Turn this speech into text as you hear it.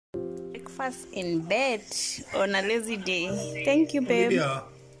Breakfast in bed on a lazy day. Thank you, babe.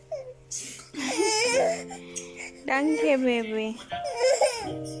 Thank you, baby.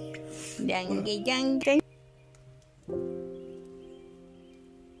 Thank you.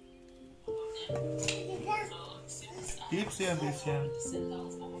 Gib's ihr ein bisschen.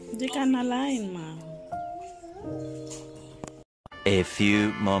 Die kann allein, Mom. A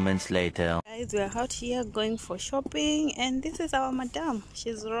few moments later. Guys, we're out here going for shopping, and this is our madam.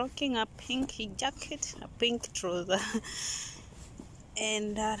 She's rocking a pink jacket, a pink trouser,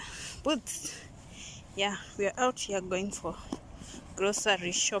 and boots. Yeah, we're out here going for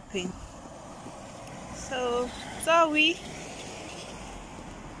grocery shopping. So, Zoe.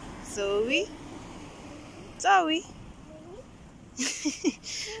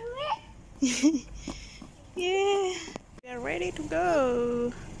 Yeah, we're ready to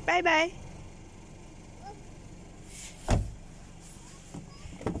go. Bye bye.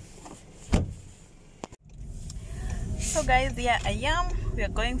 So guys, here I am. We are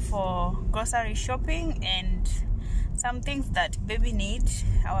going for grocery shopping and some things that baby needs,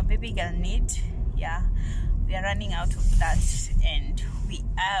 our baby girl need. Yeah, we are running out of that and we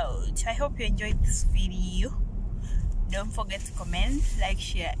out. I hope you enjoyed this video. Don't forget to comment, like,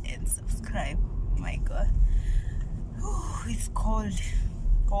 share and subscribe. Oh my god. Oh, it's cold.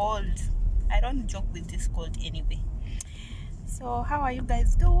 I don't joke with this cold anyway. So how are you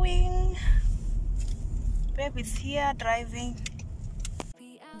guys doing? Babe is here driving.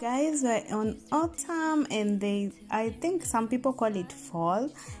 Guys, we're on autumn and I think some people call it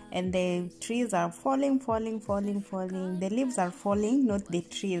fall, and the trees are falling. The leaves are falling, not the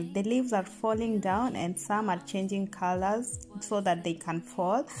trees. The leaves are falling down and some are changing colors so that they can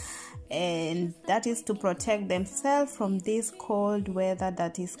fall, and that is to protect themselves from this cold weather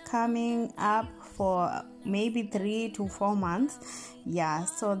that is coming up for maybe 3 to 4 months. Yeah,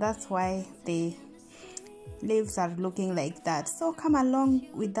 so that's why the leaves are looking like that. So come along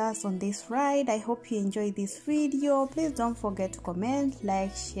with us on this ride. I hope you enjoy this video. Please don't forget to comment,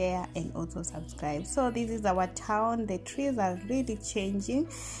 like, share and also subscribe. So this is our town. The trees are really changing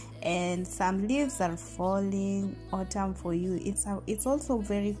and some leaves are falling. Autumn for you. It's also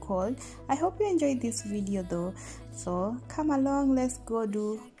very cold. I hope you enjoyed this video though. So come along, let's go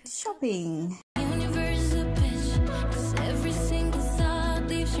do shopping.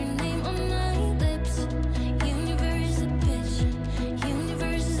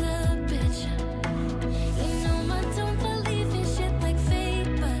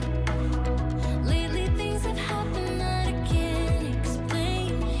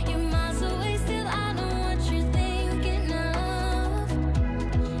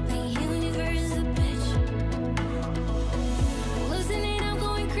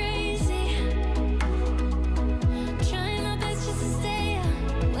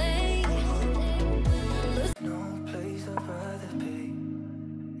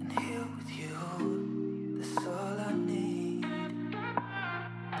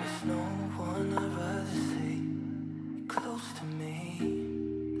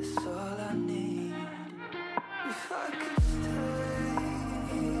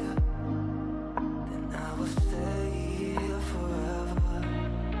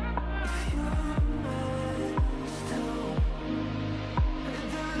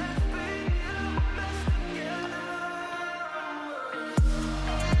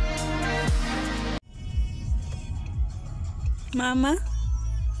 Mama.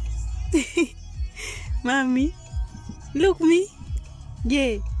 Mommy. Look me.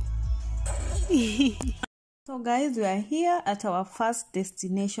 Yeah. So guys, we are here at our first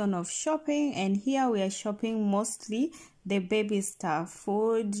destination of shopping, and here we are shopping mostly the baby stuff,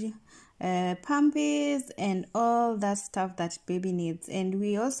 food, pampers and all that stuff that baby needs. And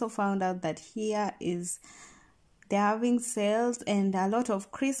we also found out that here they're having sales and a lot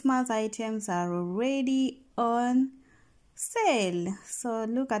of Christmas items are already on sale. So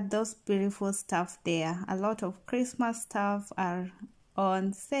look at those beautiful stuff there. A lot of Christmas stuff are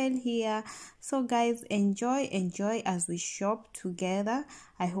on sale here. So guys, enjoy as we shop together.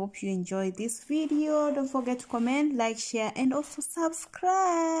 I hope you enjoy this video. Don't forget to comment, like, share and also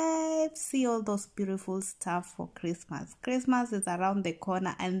subscribe. See all those beautiful stuff for Christmas. Christmas is around the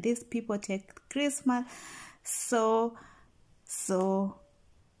corner and these people take Christmas so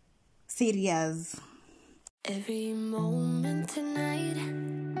serious. Every moment tonight,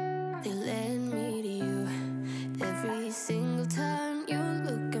 they led me to you. Every single time you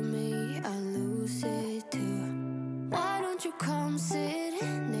look at me, I lose it too. Why don't you come sit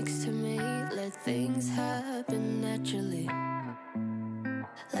next to me? Let things happen naturally,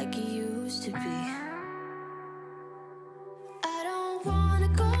 like it used to be. I don't wanna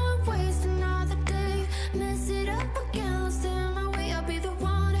go away.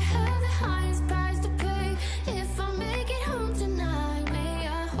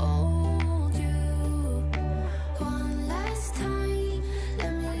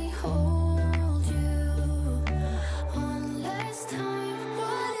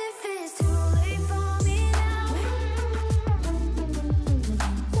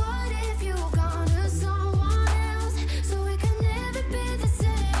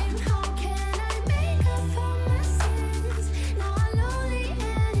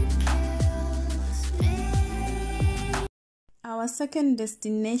 second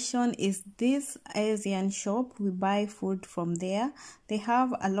destination is this Asian shop. We buy food from there. They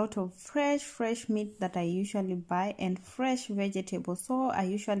have a lot of fresh meat that I usually buy and fresh vegetables. So I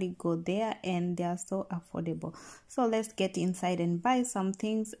usually go there and they are so affordable. So let's get inside and buy some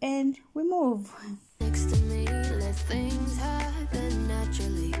things and we move. Next to me, let things happen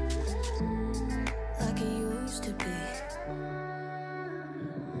naturally, like it used to be.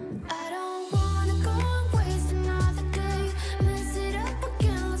 I don't wanna go and waste another day, mess it up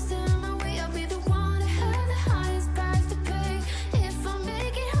again, lost in my way. I'll be the one to have the highest price to pay. If I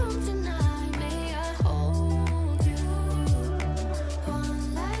make it home tonight, may I hold you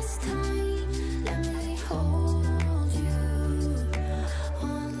one last time? Let me hold you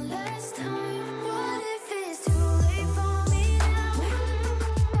one last time. What if it's too late for me now?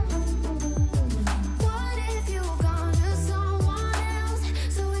 What if you've gone to someone else,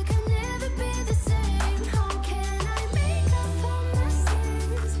 so we can never be the same? How can I make up for my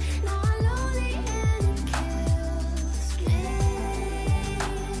sins? Now I'm lonely and it kills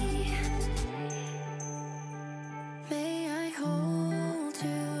me. May I hold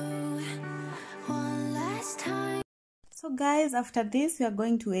you one last time? So guys, after this we are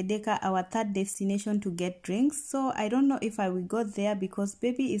going to Edeka, our third destination, to get drinks. So I don't know if I will go there because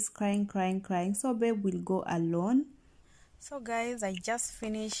baby is crying. So babe will go alone. So guys, I just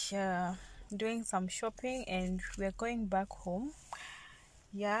finished doing some shopping and we're going back home.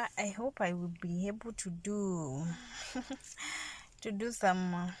 Yeah, I hope I will be able to do to do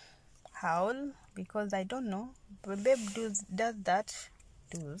some haul, because I don't know, but babe does that,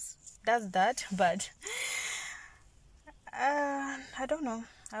 but I don't know.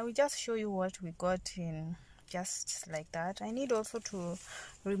 I will just show you what we got in, just like that. I need also to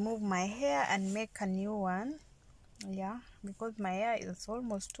remove my hair and make a new one. Yeah, because my hair is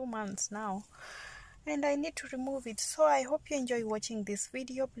almost 2 months now and I need to remove it. So I hope you enjoy watching this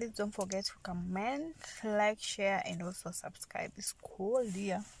video. Please don't forget to comment, like, share and also subscribe. It's cold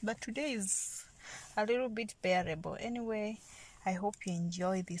here, but today is a little bit bearable. Anyway, I hope you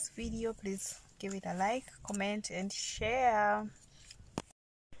enjoy this video. Please give it a like, comment and share.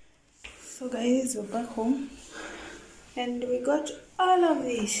 So guys, we're back home and we got all of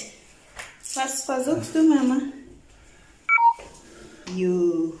this. Was versuchst du, Mama?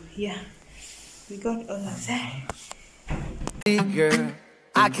 Yeah, we got all of that. Girl,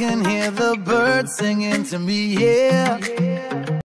 I can hear the birds singing to me, yeah.